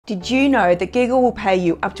Did you know that Google will pay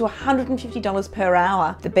you up to $150 per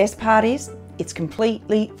hour? The best part is, it's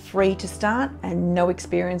completely free to start and no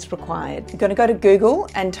experience required. You're going to go to Google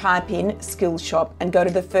and type in Skills Shop and go to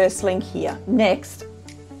the first link here. Next,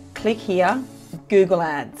 click here, Google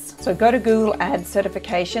Ads. So go to Google Ads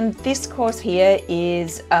certification. This course here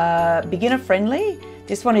is beginner friendly.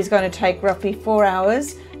 This one is going to take roughly 4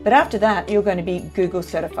 hours, but after that you're going to be Google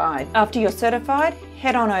certified. After you're certified,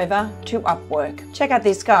 head on over to Upwork. Check out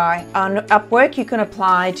this guy. On Upwork you can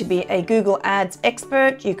apply to be a Google Ads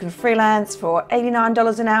expert. You can freelance for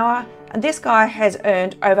 $89 an hour. And this guy has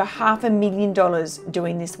earned over $500,000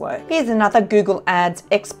 doing this work. Here's another Google Ads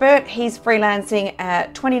expert. He's freelancing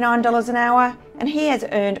at $29 an hour and he has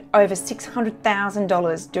earned over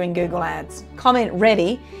 $600,000 doing Google Ads. Comment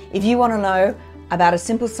ready if you want to know about a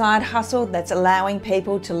simple side hustle that's allowing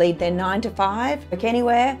people to leave their 9-to-5, work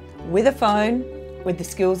anywhere, with a phone, with the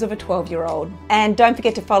skills of a 12-year-old. And don't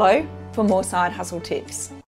forget to follow for more side hustle tips.